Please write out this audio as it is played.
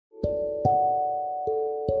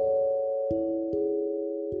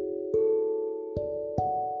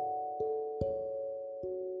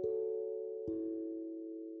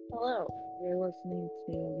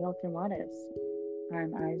Lettuce.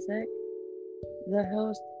 I'm Isaac, the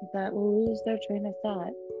host that will lose their train of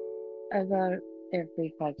thought about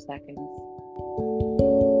every 5 seconds.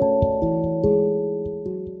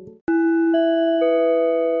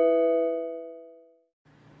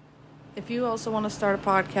 If you also want to start a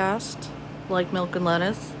podcast like Milk and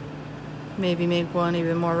Lettuce, maybe make one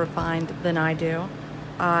even more refined than I do,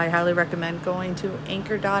 I highly recommend going to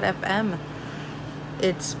anchor.fm.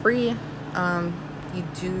 It's free. You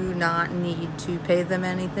do not need to pay them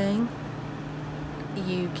anything.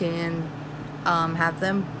 You can have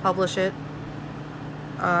them publish it.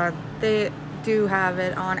 They do have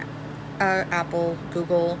it on Apple,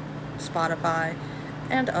 Google, Spotify,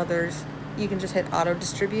 and others. You can just hit auto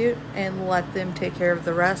distribute and let them take care of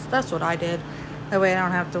the rest. That's what I did. That way I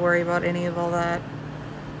don't have to worry about any of all that.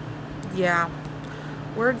 Yeah.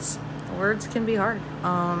 Words can be hard.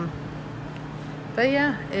 But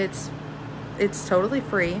yeah, it's totally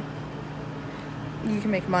free. You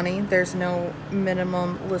can make money. There's no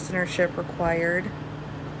minimum listenership required.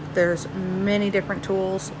 There's many different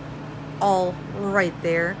tools all right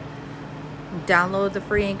there. Download the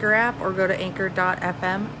free Anchor app or go to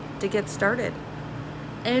anchor.fm to get started.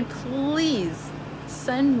 And please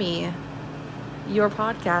send me your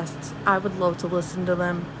podcasts. I would love to listen to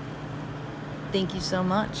them. Thank you so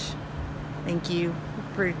much. Thank you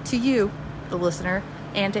to you, the listener,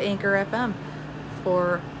 and to Anchor FM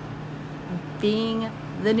for being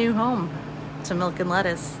the new home to Milk and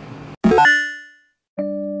Lettuce.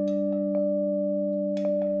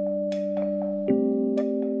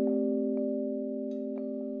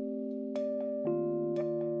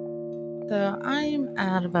 So I'm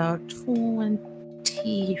at about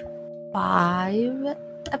 25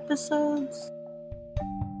 episodes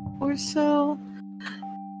or so.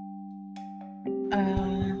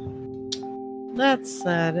 That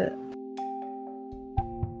said,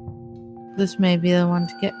 this may be the one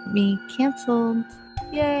to get me canceled.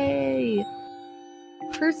 Yay!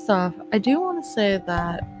 First off, I do want to say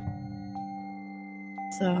that,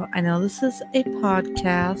 so I know this is a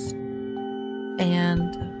podcast,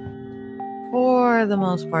 and for the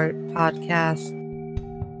most part, podcasts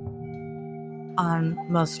on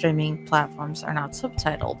most streaming platforms are not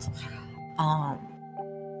subtitled.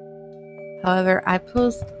 However, I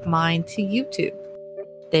post mine to YouTube.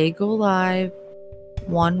 They go live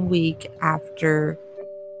 1 week after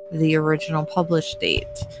the original published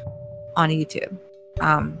date on YouTube.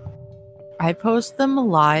 I post them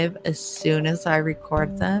live as soon as I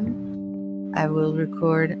record them. I will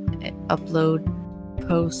record, upload,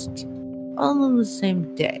 post all on the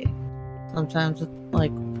same day. Sometimes,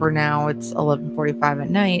 like for now, it's 11:45 at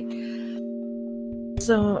night.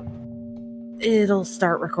 So it'll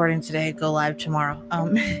start recording today, go live tomorrow.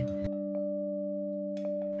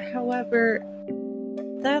 However,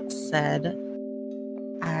 that said,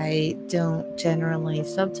 I don't generally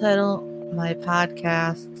subtitle my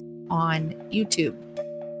podcasts on YouTube.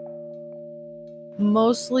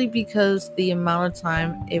 Mostly because the amount of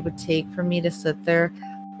time it would take for me to sit there,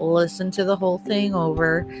 listen to the whole thing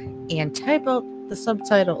over, and type out the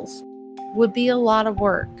subtitles would be a lot of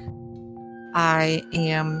work. I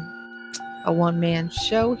am a one-man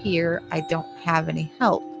show here. I don't have any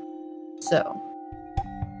help. So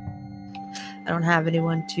I don't have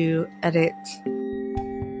anyone to edit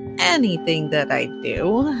anything that I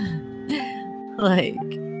do. Like,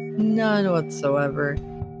 none whatsoever.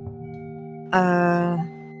 I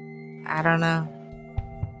don't know.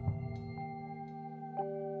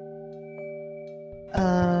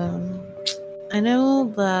 I know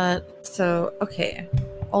that, so, okay.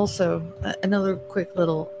 Also, another quick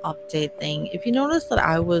little update thing. If you notice that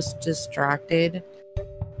I was distracted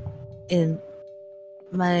in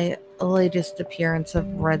my latest appearance of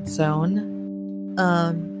Red Zone,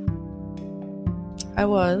 I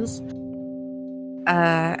was.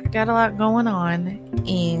 I got a lot going on,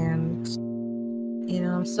 and,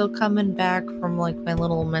 I'm still coming back from, like, my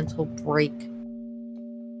little mental break.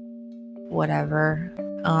 Whatever.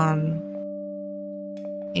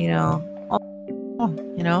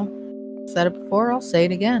 Said it before, I'll say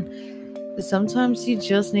it again. Sometimes you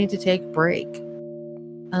just need to take a break.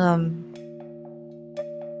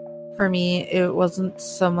 For me, it wasn't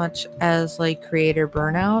so much as like creator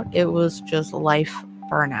burnout, it was just life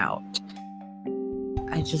burnout.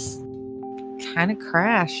 I just kind of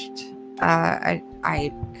crashed. I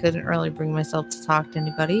couldn't really bring myself to talk to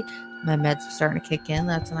anybody. My meds are starting to kick in.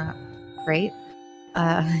 That's not great.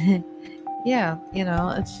 Yeah,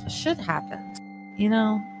 it shit happens.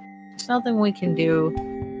 There's nothing we can do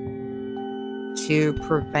to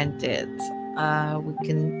prevent it.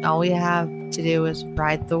 All we have to do is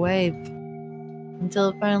ride the wave. until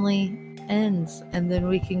it finally ends, and then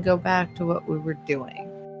we can go back to what we were doing.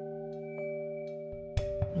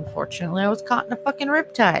 Unfortunately, I was caught in a fucking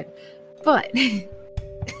riptide. But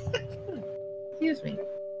excuse me.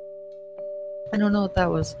 I don't know what that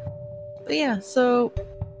was. But yeah, so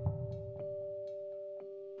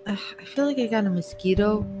I feel like I got a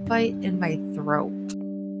mosquito bite in my throat.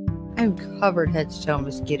 I'm covered head to toe in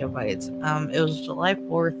mosquito bites. It was July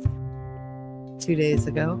 4th, 2 days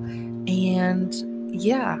ago. And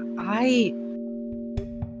yeah,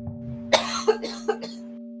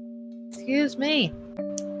 excuse me.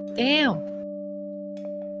 Damn.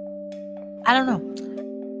 I don't know.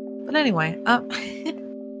 But anyway,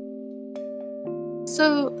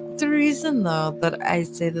 so the reason though that I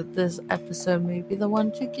say that this episode may be the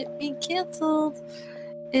one to get me canceled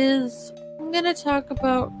is I'm going to talk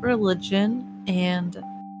about religion and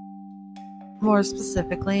more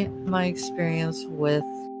specifically my experience with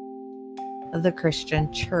the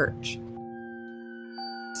Christian church.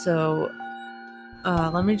 So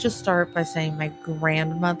let me just start by saying my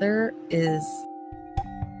grandmother is,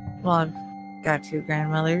 well, I've got two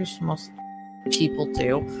grandmothers, most people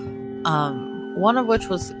do. One of which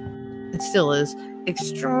was, it still is,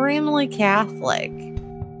 extremely Catholic.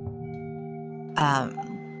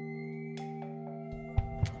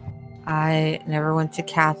 I never went to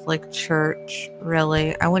Catholic church,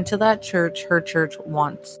 really. I went to that church, her church,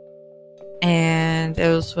 once. And it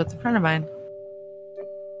was with a friend of mine.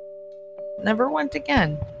 Never went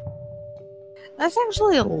again. That's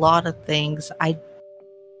actually a lot of things. I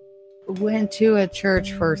went to a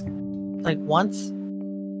church for like once.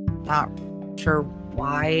 Not sure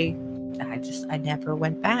why. I never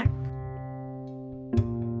went back.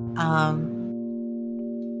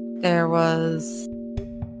 There was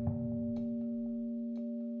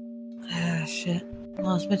shit.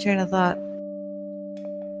 Lost my train of thought.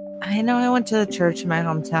 I know I went to the church in my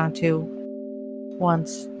hometown too.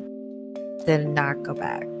 Once. Did not go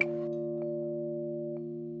back.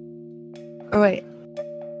 Oh wait.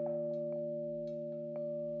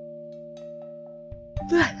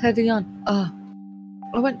 Heading on.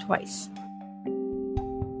 I went twice.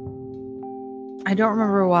 I don't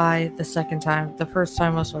remember why the second time. The first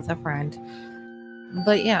time was with a friend.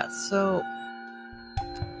 But yeah, so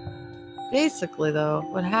basically though,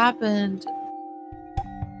 what happened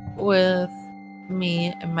with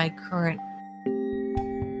me and my current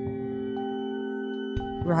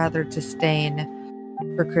rather disdain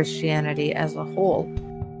for Christianity as a whole.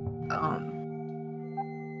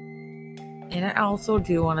 And I also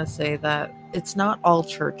do want to say that it's not all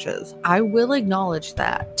churches. I will acknowledge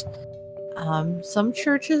that. Some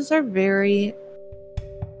churches are very,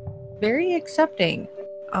 very accepting.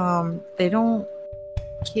 They don't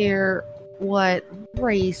care what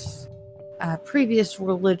race, previous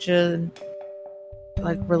religion,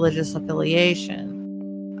 like religious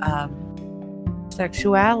affiliation,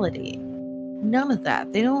 sexuality, none of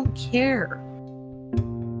that. They don't care.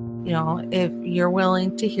 You know, if you're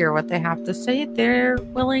willing to hear what they have to say, they're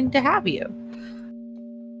willing to have you.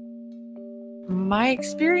 My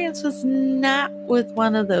experience was not with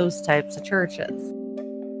one of those types of churches.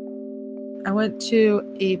 I went to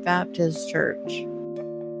a Baptist church.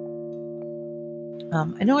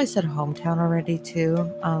 I know I said hometown already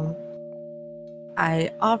too.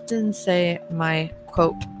 I often say my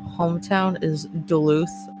quote hometown is Duluth,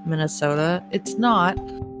 Minnesota. It's not,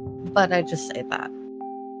 but I just say that.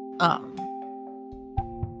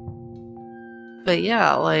 But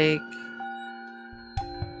yeah, like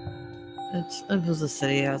it was a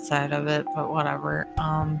city outside of it, but whatever.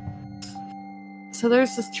 So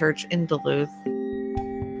there's this church in Duluth,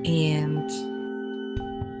 and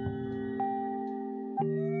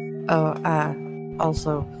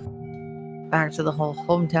also back to the whole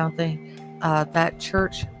hometown thing. That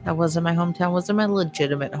church that was in my hometown was in my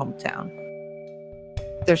legitimate hometown.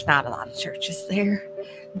 There's not a lot of churches there.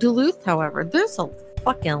 Duluth, however, there's a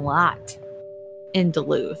fucking lot in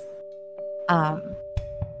Duluth.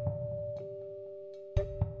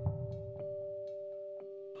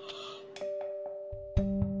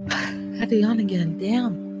 Had to yawn again.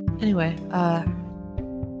 Damn. Anyway,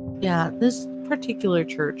 yeah, this particular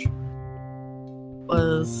church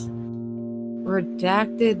was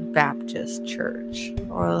Redacted Baptist Church,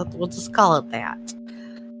 or we'll just call it that.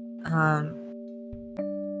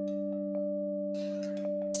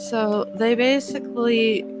 So they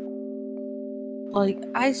basically, like,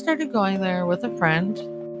 I started going there with a friend,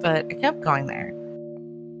 but I kept going there.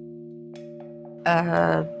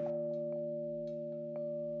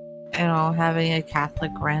 You know, having a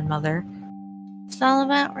Catholic grandmother. It's all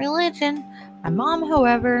about religion. My mom,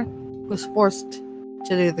 however, was forced to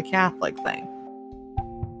do the Catholic thing.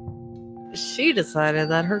 she decided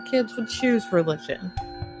that her kids would choose religion.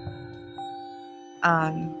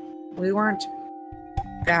 We weren't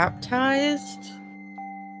baptized.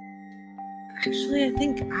 Actually, I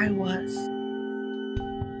think I was.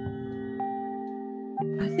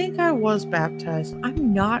 Baptized.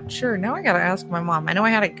 I'm not sure. Now I gotta ask my mom. I know I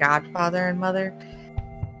had a godfather and mother,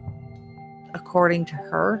 according to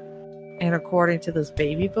her, and according to this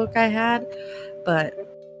baby book I had, but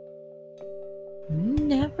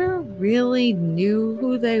never really knew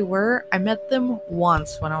who they were. I met them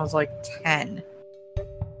once when I was like 10.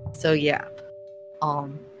 So yeah. I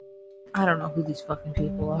don't know who these fucking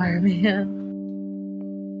people are, man.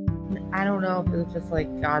 I don't know if it was just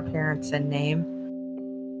like godparents in name.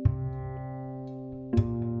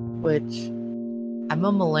 Which, I'm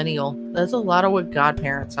a millennial. That's a lot of what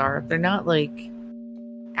godparents are. They're not like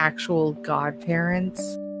actual godparents.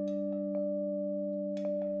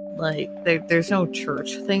 Like, there's no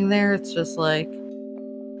church thing there. It's just like,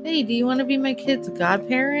 hey, do you want to be my kid's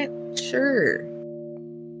godparent? Sure.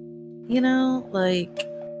 You know, like,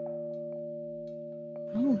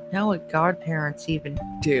 I don't know what godparents even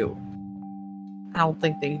do. I don't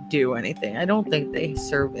think they do anything. I don't think they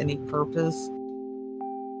serve any purpose.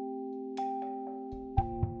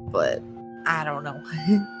 But I don't know.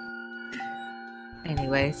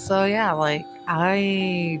 Anyway, so yeah, like,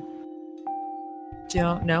 I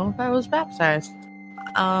don't know if I was baptized.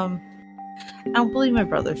 I don't believe my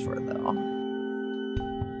brothers were, though.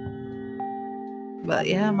 But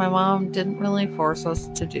yeah, my mom didn't really force us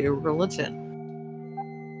to do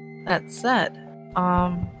religion. That said,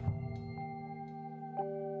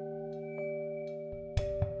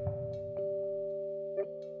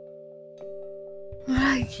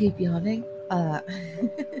 I keep yawning.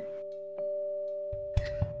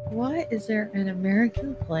 Why is there an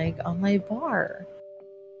American flag on my bar?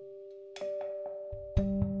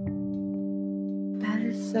 That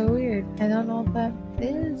is so weird. I don't know what that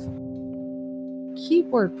is.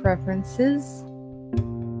 Keyboard preferences.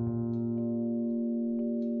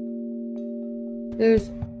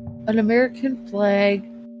 There's an American flag,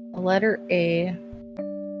 a letter A.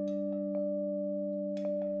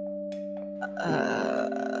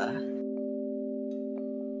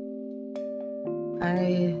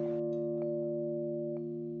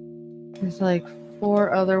 There's like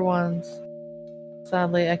 4 other ones.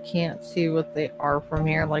 Sadly, I can't see what they are from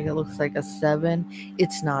here. Like, it looks like a 7.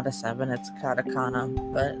 It's not a 7, it's katakana,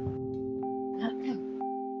 but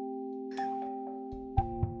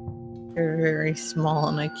they're very small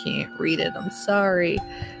and I can't read it. I'm sorry.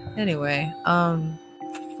 Anyway,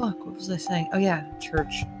 fuck, what was I saying? Oh yeah,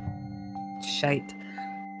 church. Shite.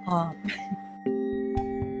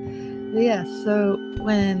 Yeah, so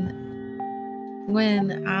when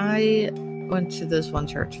I went to this one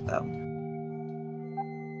church, though,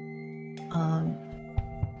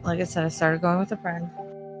 like I said, I started going with a friend.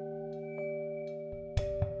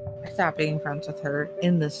 I stopped being friends with her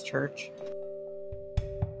in this church.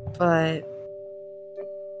 But,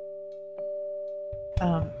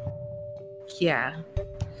 yeah.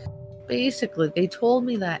 Basically, they told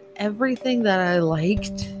me that everything that I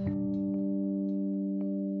liked,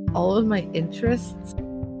 all of my interests,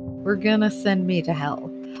 were gonna send me to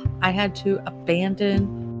hell. I had to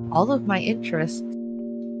abandon all of my interests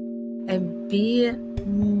and be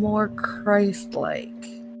more Christ-like.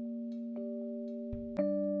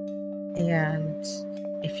 And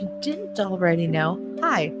if you didn't already know,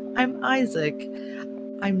 hi, I'm Isaac.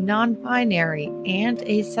 I'm non-binary and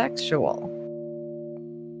asexual.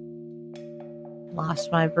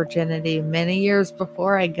 Lost my virginity many years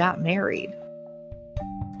before I got married.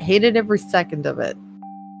 Hated every second of it.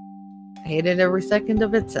 Hated every second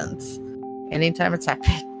of it since. Anytime it's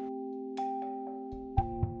happened.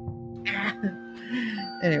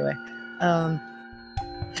 Anyway.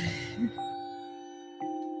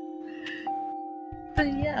 But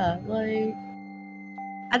yeah, like,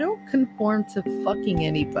 I don't conform to fucking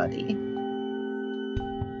anybody.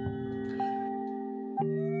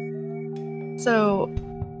 So,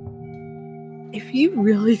 if you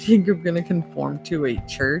really think I'm gonna conform to a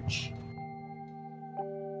church,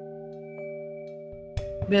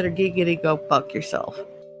 you better giggity go fuck yourself.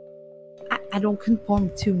 I don't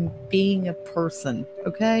conform to being a person,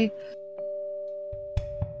 okay?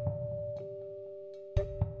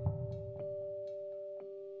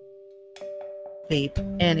 Vape.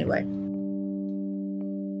 Anyway.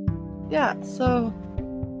 Yeah, so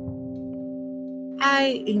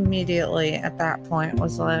I immediately at that point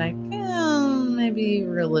was like, maybe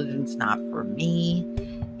religion's not for me,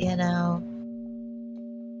 you know?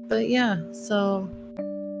 But yeah, so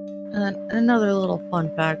and another little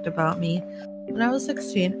fun fact about me, When I was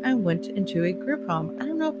 16, I went into a group home. I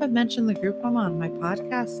don't know if I mentioned the group home on my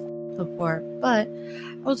podcast before, but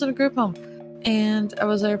I was in a group home. And I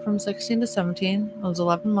was there from 16 to 17. It was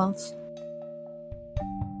 11 months.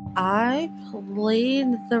 I played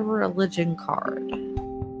the religion card.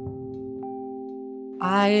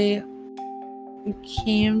 I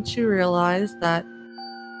came to realize that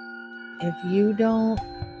if you don't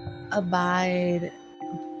abide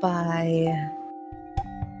by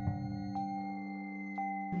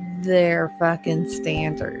their fucking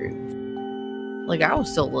standards, like, I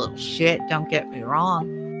was still a little shit, don't get me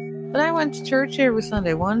wrong, but I went to church every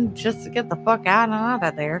Sunday, one, just to get the fuck out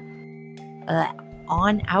of there,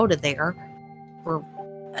 for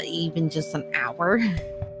even just an hour,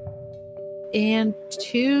 and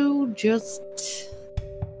two, just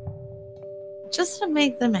to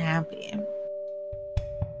make them happy.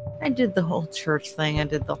 I did the whole church thing. I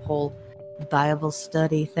did the whole Bible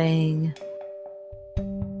study thing.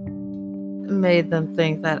 Made them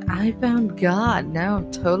think that I found God. Now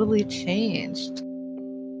I'm totally changed.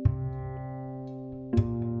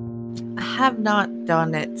 I have not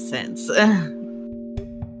done it since.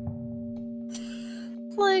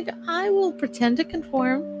 Like, I will pretend to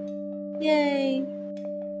conform. Yay.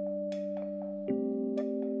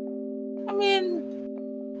 I mean,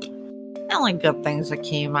 the only good things that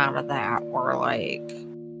came out of that were, like,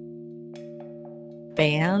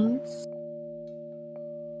 bands.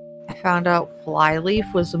 I found out Flyleaf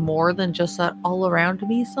was more than just that All Around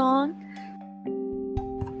Me song.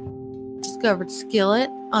 Discovered Skillet,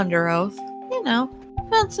 Under Oath. You know,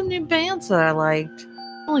 found some new bands that I liked.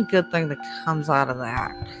 Only good thing that comes out of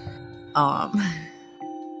that.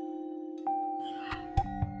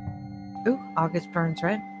 Ooh, August Burns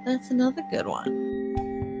Red. That's another good one.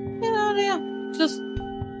 You know, yeah, just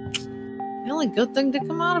the only good thing to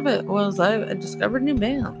come out of it was I discovered new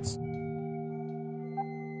bands.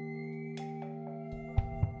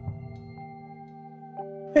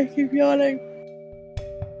 I keep yawning.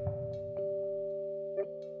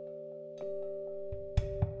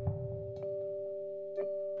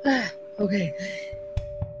 Okay.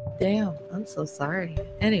 Damn, I'm so sorry.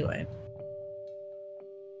 Anyway.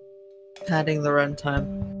 Padding the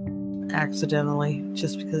runtime accidentally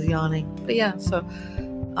just because yawning. But yeah, so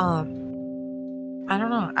I don't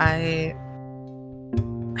know. I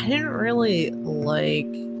didn't really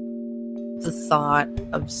like the thought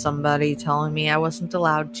of somebody telling me I wasn't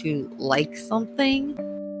allowed to like something.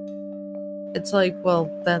 It's like, well,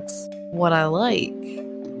 that's what I like.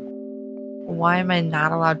 Why am I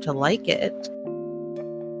not allowed to like it?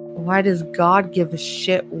 Why does God give a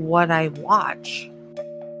shit what I watch?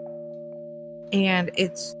 And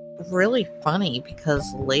it's really funny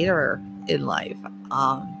because later in life,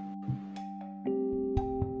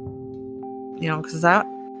 because that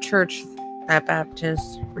church, that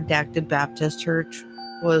redacted Baptist church,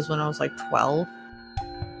 was when I was like 12.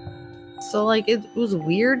 So, like, it was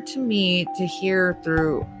weird to me to hear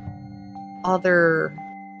through other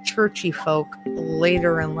churchy folk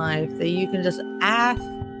later in life that you can just ask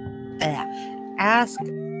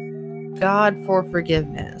God for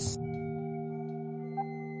forgiveness.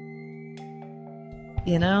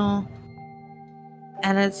 You know?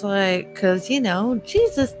 And it's like, because,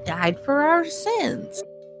 Jesus died for our sins.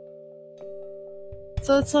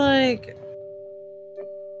 So it's like,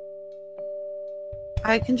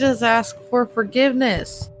 I can just ask for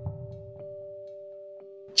forgiveness.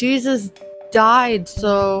 Jesus died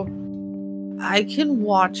so I can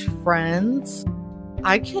watch Friends.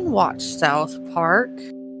 I can watch South Park.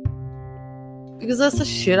 Because that's the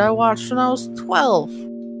shit I watched when I was 12.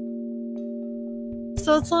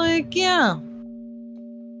 So it's like, yeah.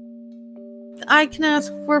 I can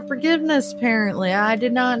ask for forgiveness, apparently. I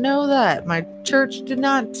did not know that. My church did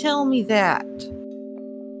not tell me that.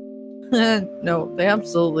 No, they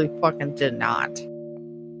absolutely fucking did not.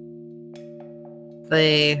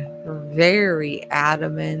 They were very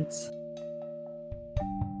adamant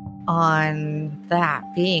on that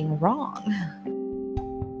being wrong.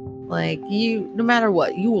 Like, no matter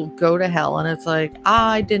what, you will go to hell. And it's like,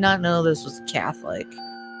 I did not know this was Catholic.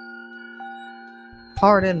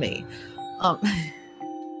 Pardon me.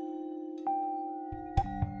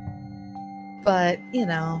 But,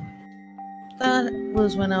 that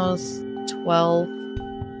was when I was 12.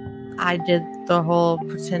 I did the whole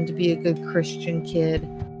pretend to be a good Christian kid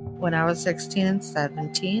when I was 16 and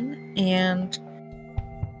 17. And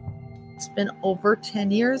it's been over 10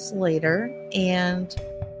 years later. And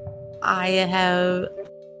I have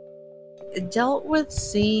dealt with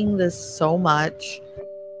seeing this so much.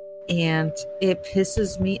 And it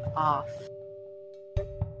pisses me off.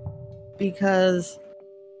 Because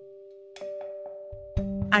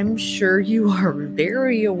I'm sure you are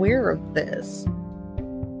very aware of this.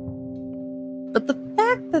 But the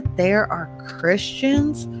fact that there are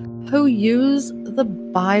Christians who use the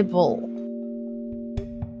Bible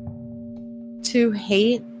to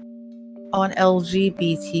hate on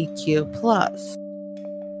LGBTQ+.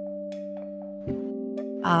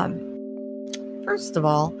 First of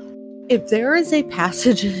all, if there is a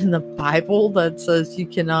passage in the Bible that says you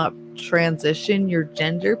cannot transition your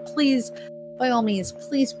gender, please, by all means,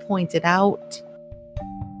 please point it out.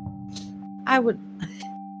 I would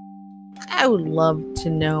love to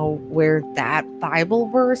know where that Bible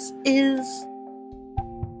verse is.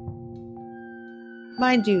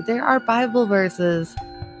 Mind you, there are Bible verses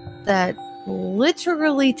that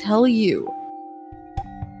literally tell you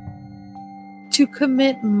to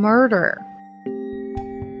commit murder.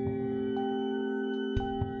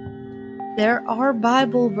 There are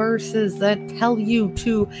Bible verses that tell you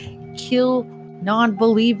to kill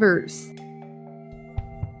non-believers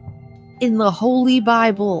in the Holy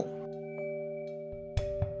Bible.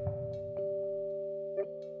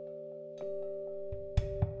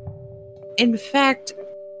 In fact,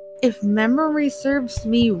 if memory serves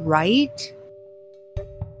me right,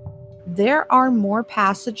 there are more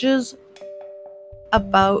passages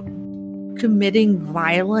about committing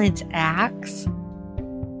violent acts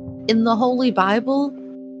in the Holy Bible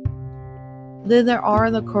than there are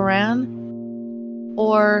in the Quran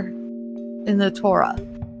or in the Torah.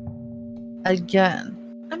 Again,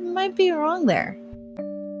 I might be wrong there.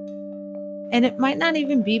 And it might not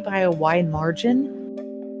even be by a wide margin,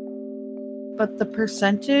 but the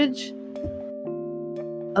percentage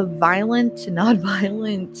of violent to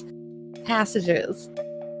non-violent passages,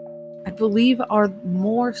 I believe, are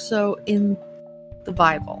more so in the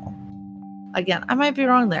Bible. Again, I might be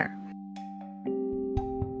wrong there.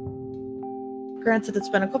 Granted, it's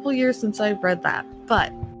been a couple years since I've read that,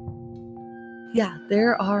 but yeah,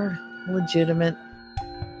 there are legitimate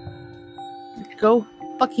go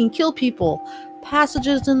fucking kill people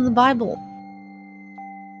passages in the Bible.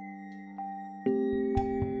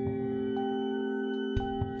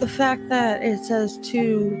 The fact that it says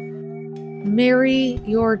to marry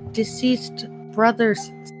your deceased brother's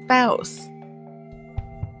spouse.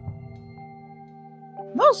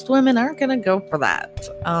 Most women aren't going to go for that.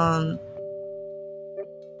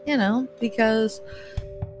 Because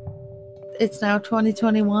it's now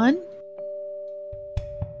 2021.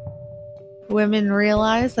 Women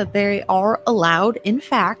realize that they are allowed, in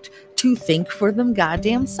fact, to think for them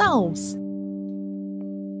goddamn selves.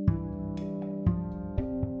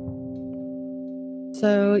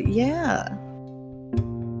 So, yeah.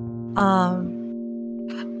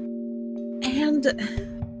 And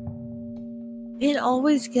it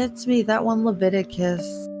always gets me, that one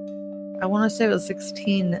Leviticus, I want to say it was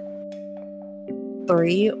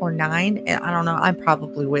 16:3 or 9. I don't know. I'm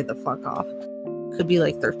probably way the fuck off. Could be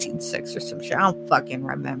like 13:6 or some shit. I don't fucking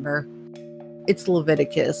remember. It's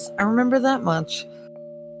Leviticus. I remember that much.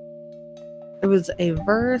 It was a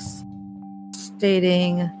verse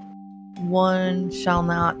stating, one shall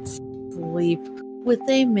not sleep with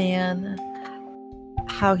a man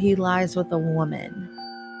how he lies with a woman.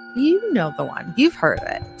 You know the one. You've heard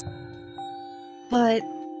it. But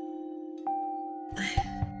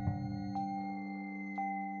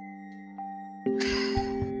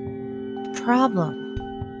problem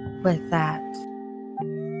with that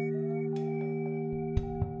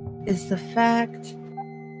is the fact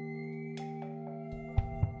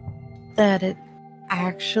that it's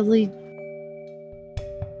actually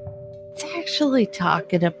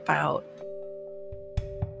talking about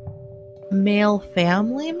male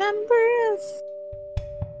family members.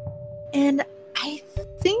 And I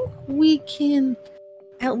think we can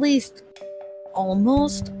at least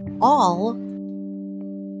almost all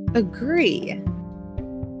agree.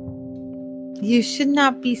 You should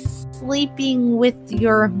not be sleeping with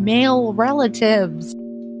your male relatives.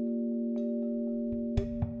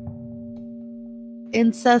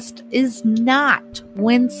 Incest is not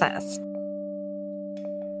wincest.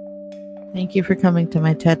 Thank you for coming to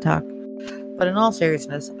my TED Talk. But in all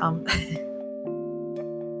seriousness,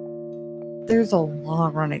 there's a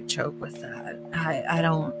long-running joke with that. I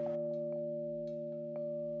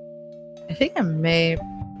think I may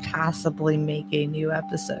possibly make a new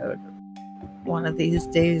episode one of these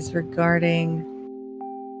days regarding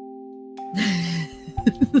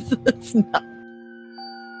that's not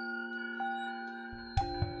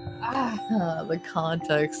the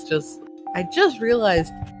context. I just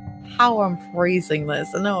realized how I'm phrasing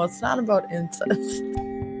this, and no, it's not about incest.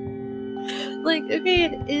 Like, okay,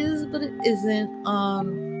 it is, but it isn't.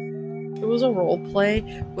 It was a role play,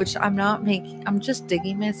 which I'm just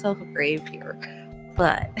digging myself a grave here.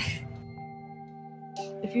 But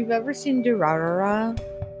if you've ever seen Durarara,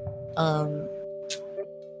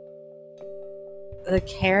 the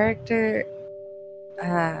character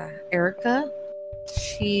Erica,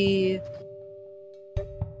 she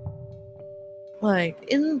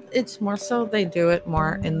it's more so they do it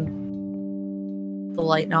more in the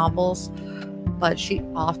light novels, but she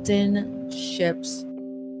often ships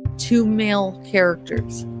 2 male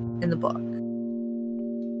characters in the book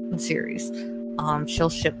and series. She'll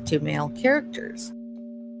ship 2 male characters,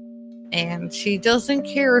 and she doesn't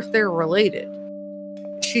care if they're related.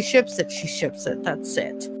 She ships it. That's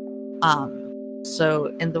it. So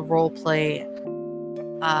in the role play,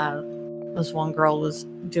 this one girl was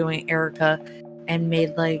doing Erica and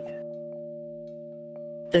made like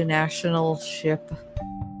the national ship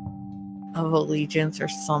of allegiance or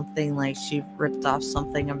something. Like she ripped off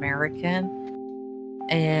something American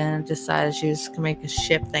and decided she was gonna make a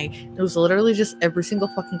ship thing. It was literally just every single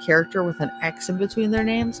fucking character with an X in between their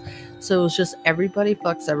names. So it was just everybody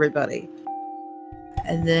fucks everybody.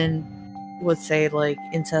 And then would say like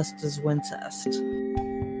incest is wincest.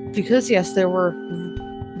 Because yes, there were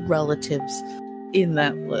relatives in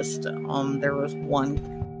that list. There was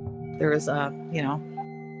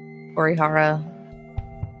Orihara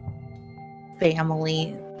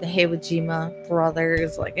family, the Heiwajima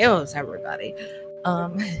brothers, like it was everybody.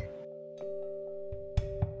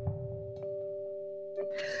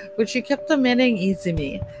 But she kept omitting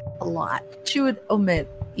Izumi a lot. She would omit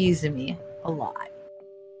Izumi a lot.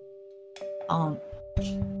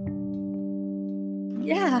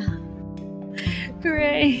 Yeah.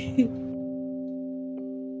 Hooray.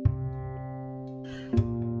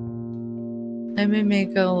 I may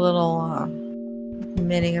make a little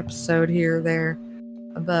mini episode here or there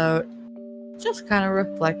about just kind of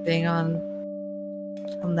reflecting on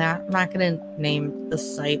that. I'm not going to name the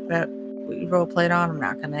site that we roleplayed on. I'm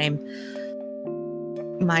not going to name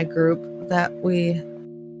my group that we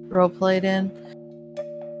roleplayed in.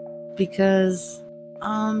 Because,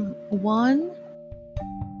 one,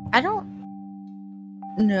 I don't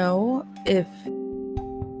know if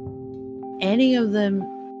any of them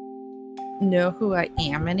know who I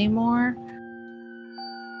am anymore.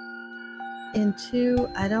 And two,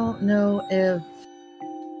 I don't know if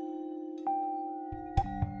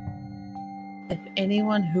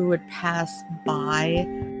anyone who would pass by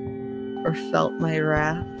or felt my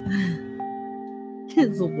wrath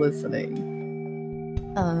is listening.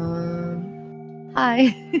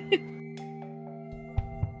 Hi.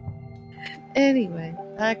 Anyway,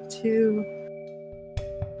 back to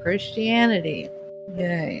Christianity.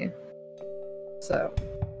 Yay. So,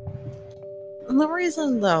 the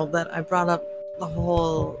reason though that I brought up the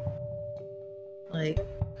whole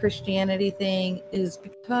Christianity thing is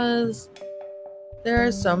because there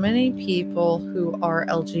are so many people who are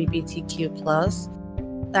LGBTQ plus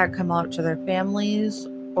that come out to their families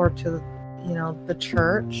or to the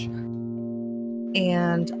church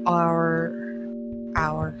and are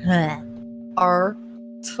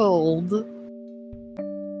told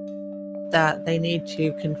that they need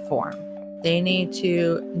to conform. They need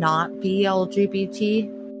to not be LGBT.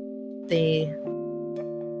 They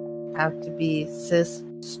have to be cis,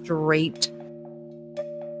 straight,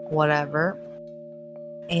 whatever.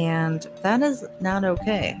 And that is not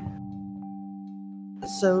okay.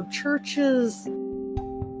 So churches,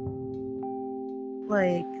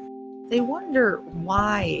 they wonder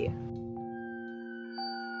why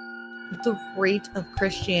the rate of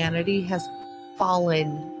Christianity has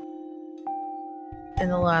fallen in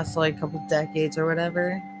the last couple decades or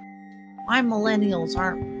whatever. Why millennials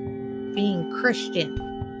aren't being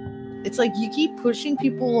Christian. It's like you keep pushing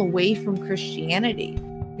people away from Christianity.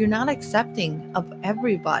 You're not accepting of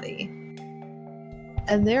everybody.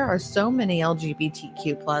 And there are so many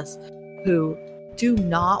LGBTQ plus who do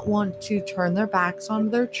not want to turn their backs on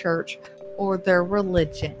their church or their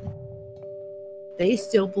religion. They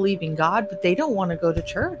still believe in God, but they don't want to go to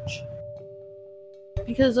church.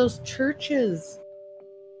 Because those churches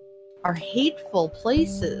are hateful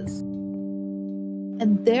places.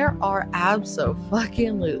 And there are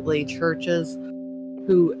abso-fucking-lutely churches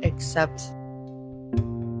who accept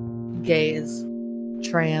gays,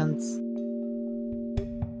 trans,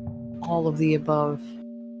 all of the above.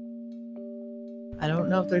 I don't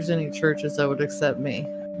know if there's any churches that would accept me,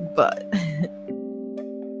 but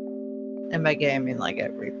and by gay I mean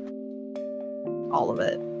all of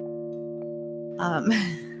it.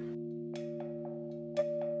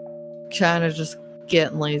 Kind of just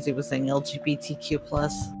getting lazy with saying LGBTQ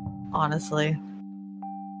plus, honestly.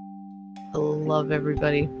 I love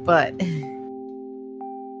everybody, but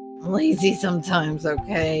I'm lazy sometimes,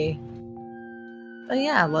 okay? But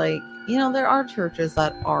yeah, like, you know, there are churches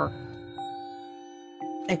that are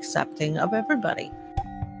accepting of everybody.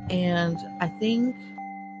 And I think,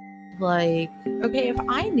 like, okay, if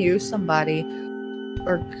I knew somebody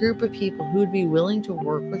or a group of people who would be willing to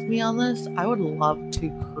work with me on this, I would love to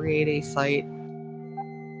create a site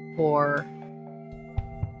for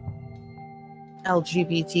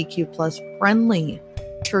LGBTQ plus friendly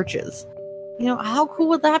churches. You know, how cool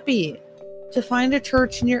would that be? To find a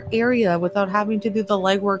church in your area without having to do the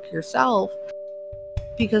legwork yourself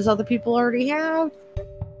because other people already have.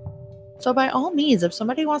 So by all means, if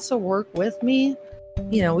somebody wants to work with me,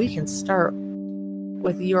 you know, we can start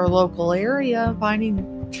with your local area,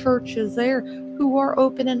 finding churches there who are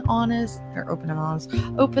open and inviting,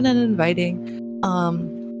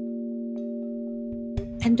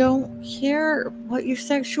 and don't care what your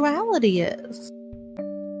sexuality is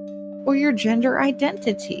or your gender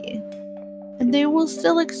identity, and they will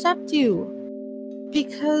still accept you.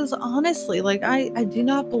 Because honestly, like, I do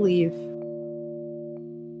not believe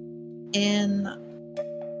in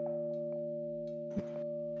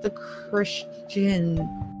the Christian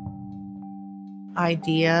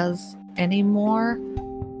ideas anymore,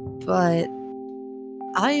 but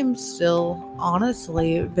I am still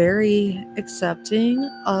honestly very accepting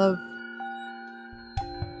of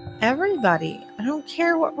everybody. I don't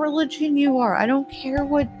care what religion you are. I don't care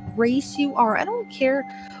what race you are. I don't care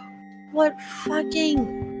what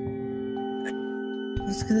fucking... I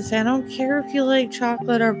was gonna say, I don't care if you like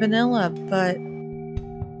chocolate or vanilla, but I'm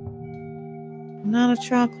not a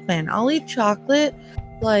chocolate fan. I'll eat chocolate,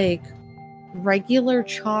 like regular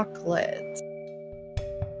chocolate.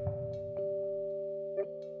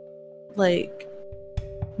 Like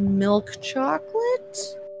milk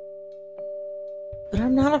chocolate? But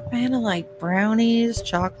I'm not a fan of like brownies,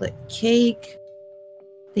 chocolate cake,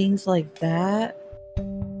 things like that.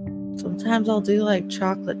 Sometimes I'll do like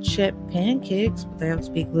chocolate chip pancakes, but they have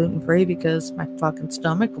to be gluten-free because my fucking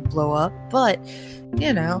stomach will blow up. But,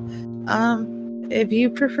 you know, if you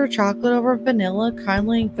prefer chocolate over vanilla,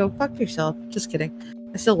 kindly go fuck yourself. Just kidding.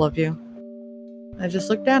 I still love you. I just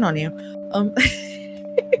looked down on you.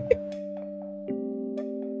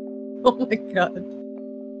 Oh my god.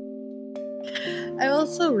 I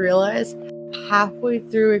also realized halfway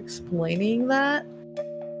through explaining that,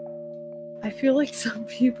 I feel like some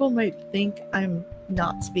people might think I'm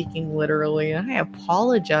not speaking literally, and I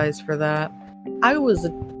apologize for that. I was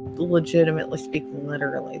legitimately speaking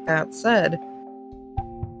literally. That said,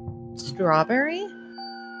 strawberry?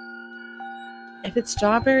 If it's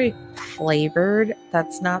strawberry flavored,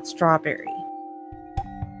 that's not strawberry.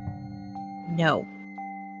 No.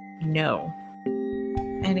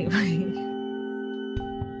 Anyway.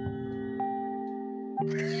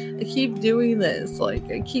 I keep doing this.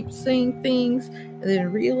 Like, I keep saying things and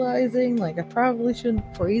then realizing, like, I probably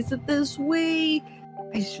shouldn't phrase it this way.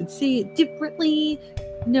 I should say it differently.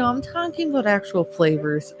 No, I'm talking about actual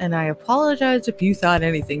flavors, and I apologize if you thought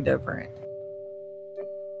anything different.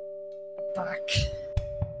 Fuck.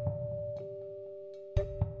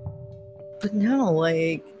 But no,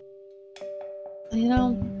 like, you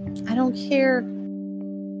know, I don't care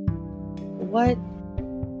what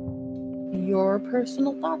your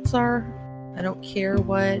personal thoughts are. I don't care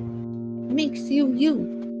what makes you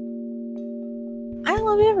you. I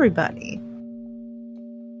love everybody.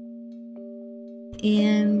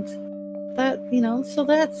 And that, you know, so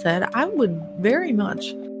that said, I would very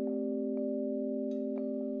much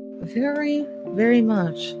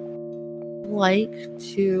like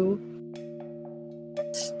to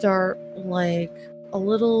start like a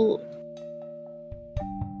little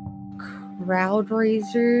crowd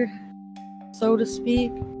raiser, so to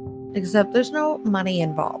speak, except there's no money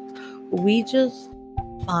involved. We just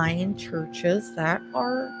find churches that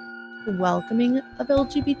are welcoming of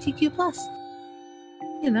LGBTQ plus,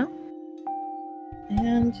 you know,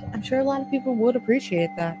 and I'm sure a lot of people would appreciate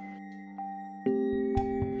that.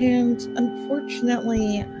 And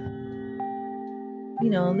unfortunately, you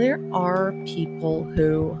know, there are people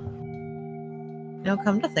who, you know,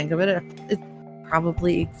 come to think of it, it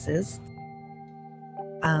probably exists.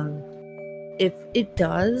 If it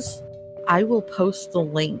does, I will post the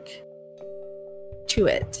link to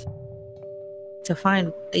it to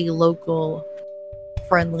find a local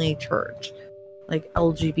friendly church, like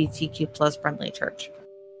LGBTQ plus friendly church.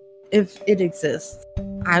 If it exists,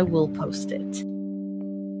 I will post it.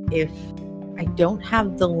 If I don't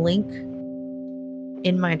have the link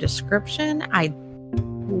in my description, I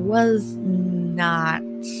was not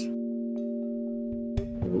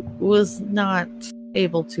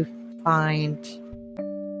able to find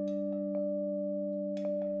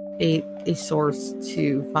a source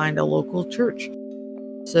to find a local church.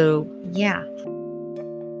 So yeah,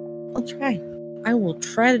 I'll try. I will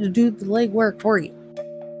try to do the legwork for you,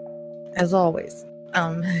 as always.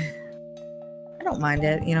 I don't mind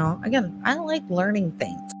it, Again, I like learning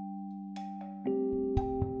things.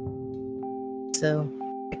 So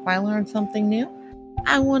if I learn something new,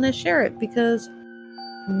 I want to share it because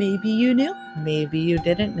maybe you knew, maybe you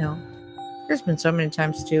didn't know. There's been so many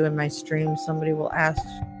times too in my streams, somebody will ask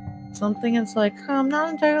something and it's like, I'm not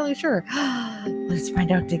entirely sure. Let's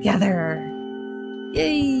find out together.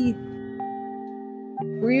 Yay!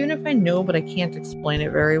 Or even if I know but I can't explain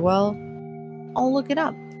it very well, I'll look it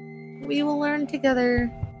up. We will learn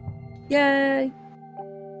together. Yay!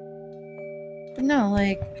 But no,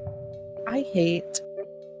 I hate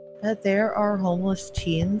that there are homeless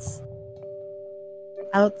teens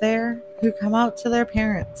out there who come out to their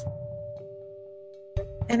parents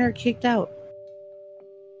and are kicked out.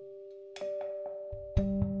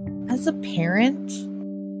 As a parent,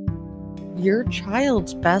 your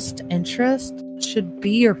child's best interest should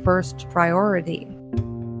be your first priority.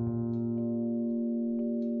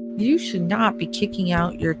 You should not be kicking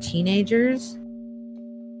out your teenagers,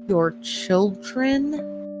 your children,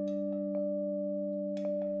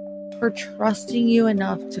 for trusting you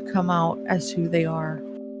enough to come out as who they are,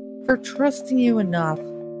 for trusting you enough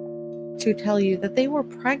to tell you that they were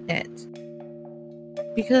pregnant.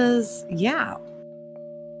 Because, yeah,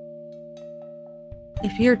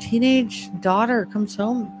 if your teenage daughter comes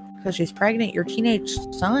home because she's pregnant, your teenage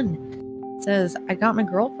son says, I got my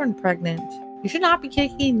girlfriend pregnant, you should not be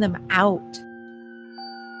kicking them out.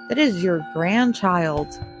 That is your grandchild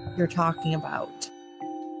you're talking about.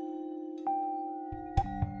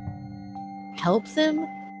 Help them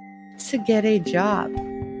to get a job.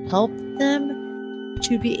 Help them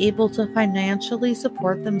to be able to financially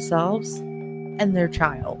support themselves and their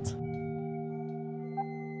child.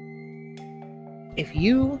 If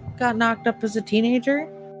you got knocked up as a teenager,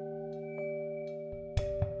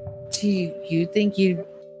 do you think you'd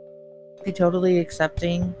be totally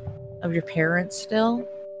accepting of your parents still?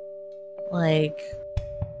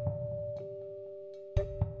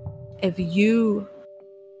 If you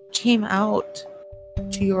came out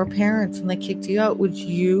to your parents and they kicked you out, would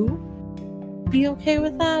you be okay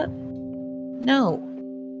with that? No,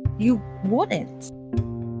 you wouldn't.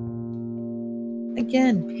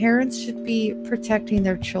 Again, parents should be protecting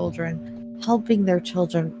their children, helping their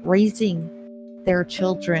children, raising their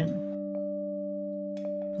children,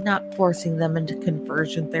 not forcing them into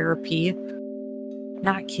conversion therapy,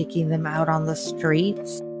 not kicking them out on the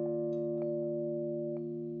streets.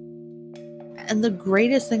 And the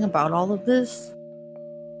greatest thing about all of this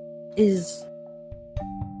is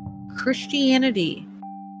Christianity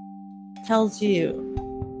tells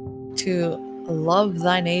you to love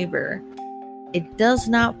thy neighbor. It does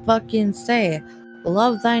not fucking say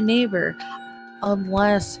love thy neighbor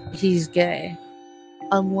unless he's gay,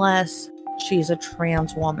 unless she's a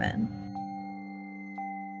trans woman.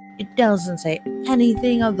 It doesn't say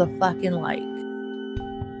anything of the fucking like.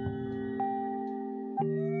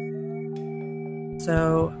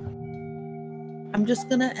 So I'm just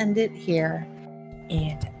gonna end it here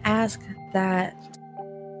and ask that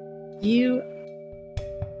you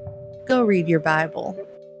go read your Bible.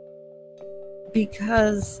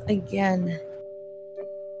 Because, again,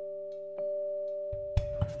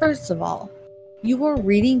 first of all, you are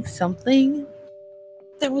reading something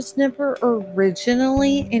that was never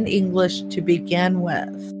originally in English to begin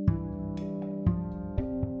with.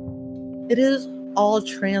 It is all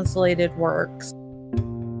translated works.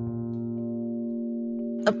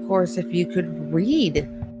 Of course, if you could read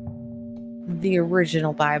the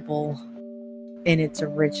original Bible in its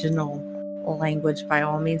original language, by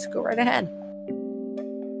all means, go right ahead.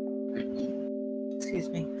 Excuse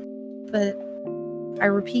me. But I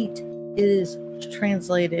repeat, it is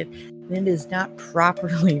translated and it is not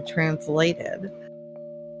properly translated.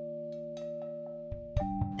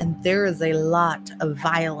 And there is a lot of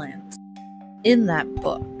violence in that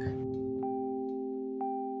book.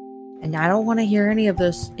 And I don't want to hear any of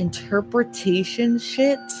this interpretation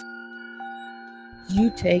shit. You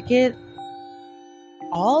take it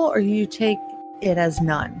all or you take it as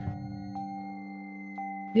none.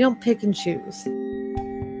 You don't pick and choose.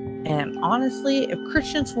 And honestly, if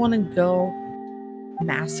Christians want to go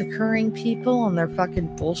massacring people on their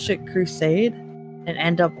fucking bullshit crusade and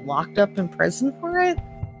end up locked up in prison for it,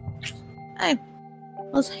 hey,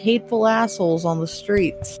 those hateful assholes on the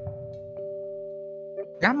streets,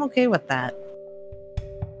 I'm okay with that.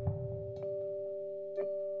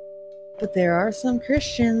 But there are some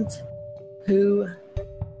Christians who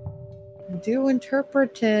do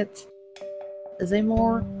interpret it as a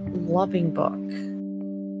more loving book.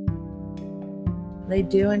 They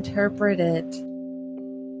do interpret it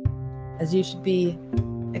as you should be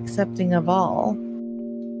accepting of all.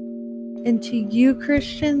 And to you,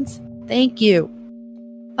 Christians, thank you.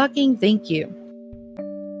 Fucking thank you.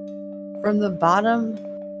 From the bottom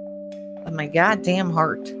of my goddamn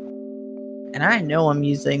heart. And I know I'm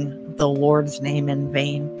using the Lord's name in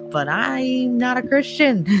vain, but I'm not a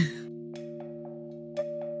Christian.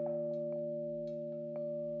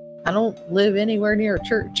 I don't live anywhere near a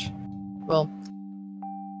church. Well,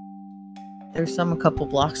 there's some a couple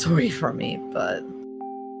blocks away from me, but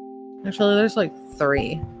actually there's like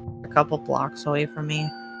 3 a couple blocks away from me.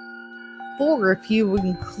 4 if you would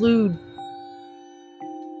include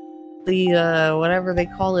the whatever they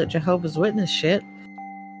call it, Jehovah's Witness shit.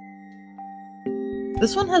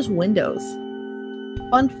 This one has windows.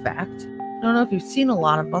 Fun fact, I don't know if you've seen a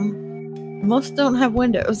lot of them. Most don't have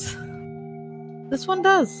windows. This one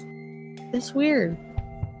does. It's weird.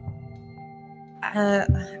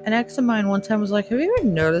 An ex of mine one time was like, have you ever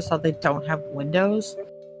noticed how they don't have windows?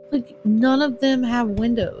 Like, none of them have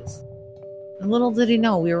windows. And little did he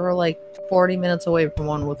know, we were like 40 minutes away from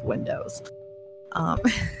one with windows. The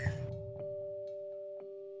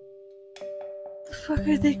fuck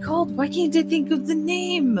are they called? Why can't I think of the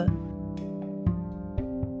name?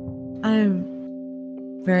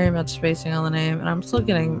 I'm very much spacing on the name, and I'm still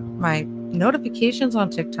getting my notifications on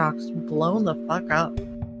TikTok's blown the fuck up.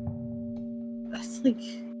 That's like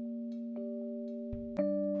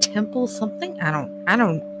temple something? I don't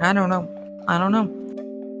know.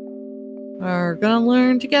 We're gonna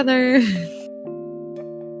learn together.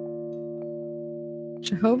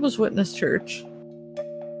 Jehovah's Witness Church.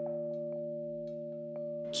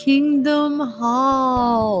 Kingdom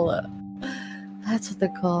Hall. That's what they're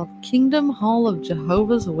called. Kingdom Hall of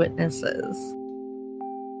Jehovah's Witnesses.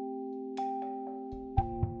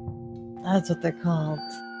 That's what they're called.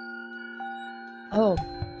 Oh,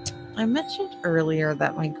 I mentioned earlier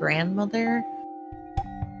that my grandmother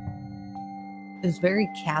is very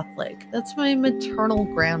Catholic. That's my maternal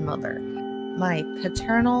grandmother. My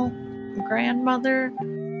paternal grandmother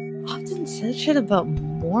often said shit about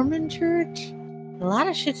Mormon church. A lot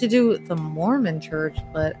of shit to do with the Mormon church,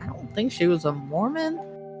 but I don't think she was a Mormon.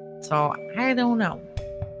 So I don't know.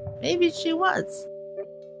 Maybe she was.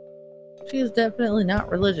 She is definitely not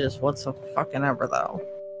religious whatsoever though.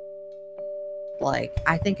 Like,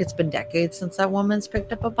 I think it's been decades since that woman's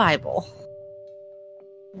picked up a Bible.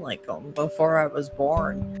 Like, before I was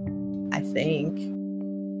born, I think.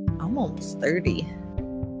 I'm almost 30.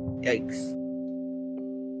 Yikes.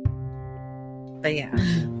 But yeah.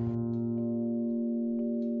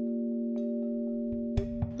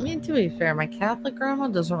 I mean, to be fair, my Catholic grandma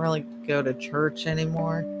doesn't really go to church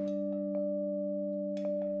anymore.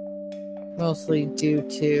 Mostly due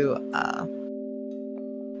to,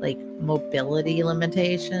 like, mobility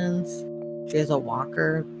limitations. She has a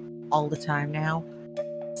walker all the time now.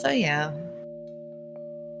 So, yeah.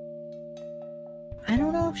 I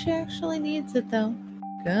don't know if she actually needs it, though.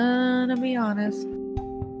 Gonna be honest.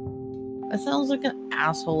 It sounds like an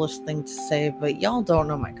asshole-ish thing to say, but y'all don't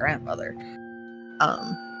know my grandmother.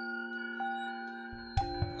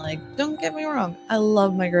 Like, don't get me wrong, I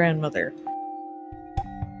love my grandmother.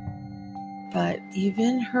 But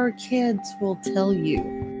even her kids will tell you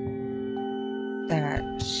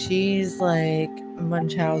that she's like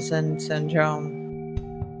Munchausen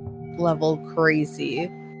syndrome level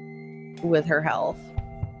crazy with her health.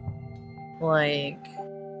 Like,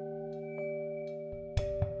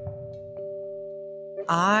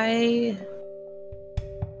 I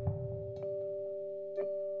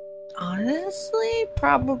honestly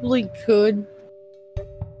probably could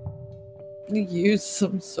use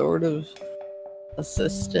some sort of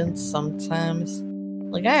assistance sometimes.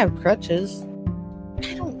 Like, I have crutches.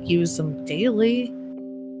 I don't use them daily.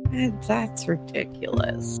 And that's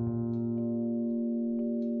ridiculous.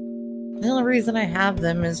 The only reason I have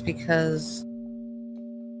them is because,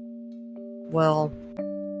 well,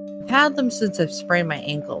 I've had them since I've sprained my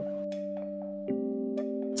ankle.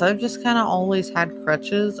 So I've just kind of always had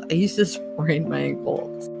crutches. I used to sprain my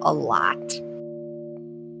ankles a lot.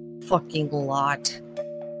 Fucking lot.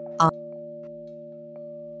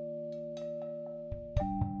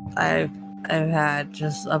 I've had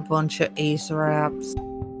just a bunch of ace wraps.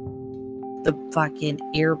 The fucking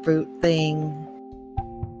ear boot thing.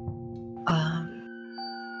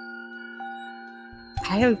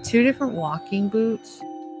 I have 2 different walking boots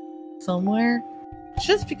somewhere.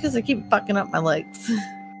 Just because I keep fucking up my legs.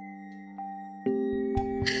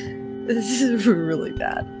 This is really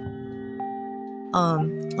bad.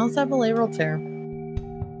 Also have a labral tear.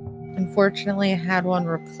 Unfortunately, I had one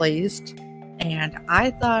replaced, and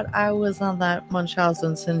I thought I was on that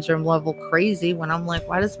Munchausen syndrome level crazy when I'm like,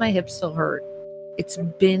 why does my hip still hurt? It's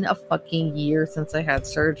been a fucking year since I had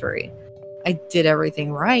surgery. I did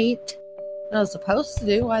everything right that I was supposed to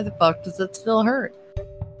do. Why the fuck does it still hurt?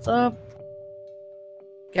 So,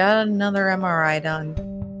 got another MRI done.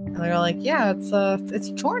 And they're like, yeah,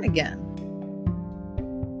 it's torn again.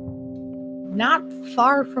 Not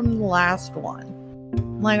far from the last one.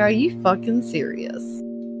 I'm like, are you fucking serious?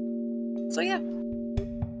 So yeah.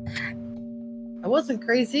 I wasn't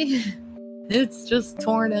crazy. It's just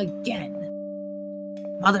torn again.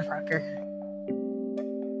 Motherfucker.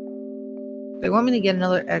 They want me to get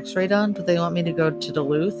another x-ray done, but they want me to go to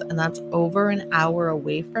Duluth, and that's over an hour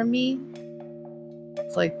away from me.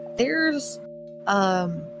 It's like, there's,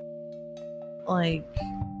 well, I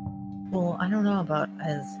don't know about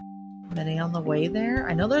as many on the way there.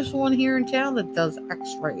 I know there's one here in town that does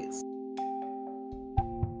x-rays.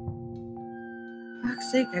 For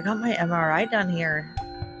fuck's sake, I got my MRI done here.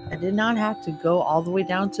 I did not have to go all the way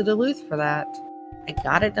down to Duluth for that. I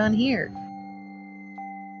got it done here.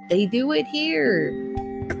 They do it here.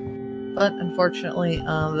 But unfortunately,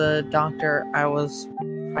 the doctor I was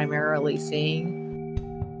primarily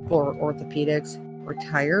seeing for orthopedics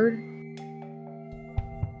retired.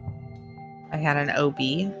 I had an OB.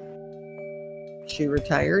 She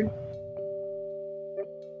retired.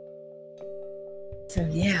 So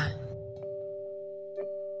yeah.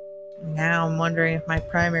 Now I'm wondering if my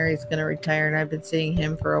primary is going to retire, and I've been seeing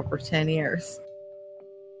him for over 10 years.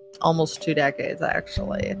 Almost 2 decades,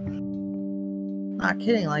 actually. Not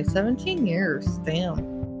kidding, like 17 years. Damn.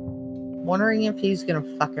 Wondering if he's going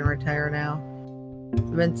to fucking retire now.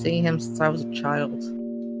 I've been seeing him since I was a child.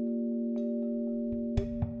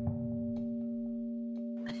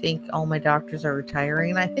 I think all my doctors are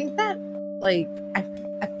retiring, and I think that, like, I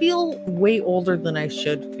feel way older than I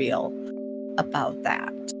should feel about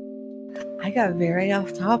that. I got very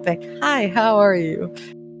off topic. Hi, how are you?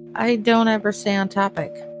 I don't ever stay on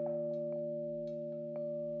topic.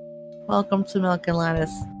 Welcome to Milk and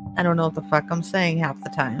Lettuce. I don't know what the fuck I'm saying half the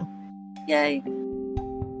time. Yay.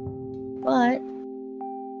 But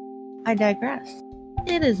I digress.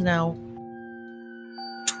 It is now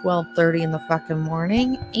 12:30 in the fucking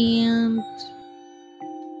morning, and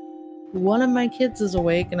one of my kids is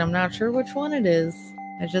awake, and I'm not sure which one it is.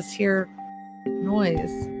 I just hear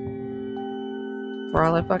noise. For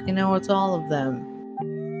all I fucking know, it's all of them.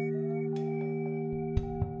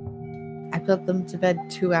 I put them to bed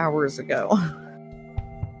 2 hours ago.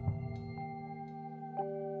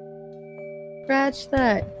 Scratch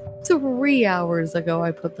that. 3 hours ago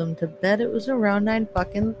I put them to bed. It was around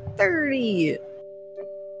 9:30.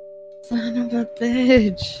 Son of a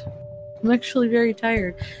bitch. I'm actually very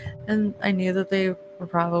tired. And I knew that they were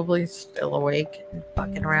probably still awake and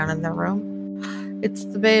fucking around in their room. It's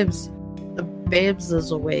the babes. The babes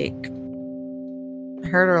is awake. I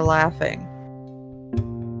heard her laughing.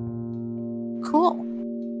 Cool.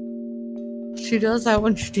 She does that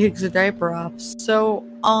when she takes a diaper off. So,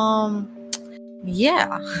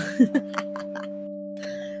 yeah.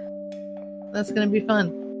 That's gonna be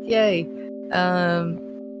fun. Yay.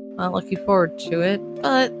 Not looking forward to it,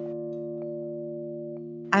 but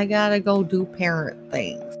I gotta go do parent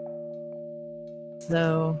things.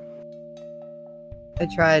 So I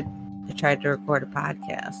tried to record a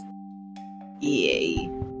podcast. Yay.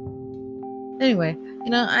 Anyway,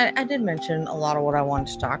 I did mention a lot of what I wanted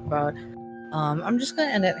to talk about. I'm just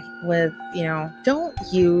gonna end it with, don't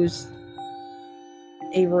use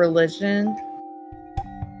a religion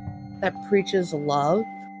that preaches love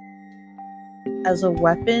as a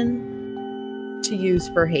weapon to use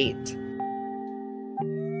for hate.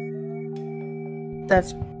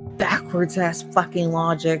 That's backwards ass fucking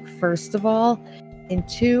logic, first of all. And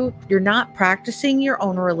 2, you're not practicing your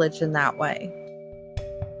own religion that way.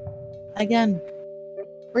 Again,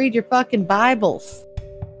 read your fucking Bibles.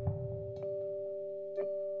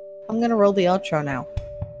 I'm gonna roll the outro now.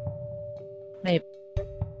 Maybe.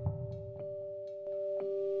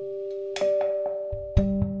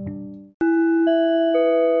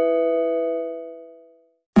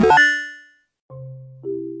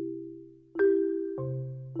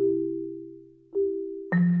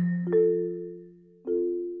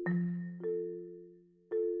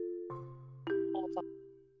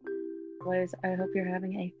 I hope you're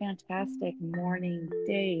having a fantastic morning,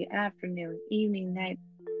 day, afternoon, evening, night,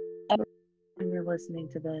 when you're listening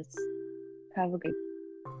to this. Have a great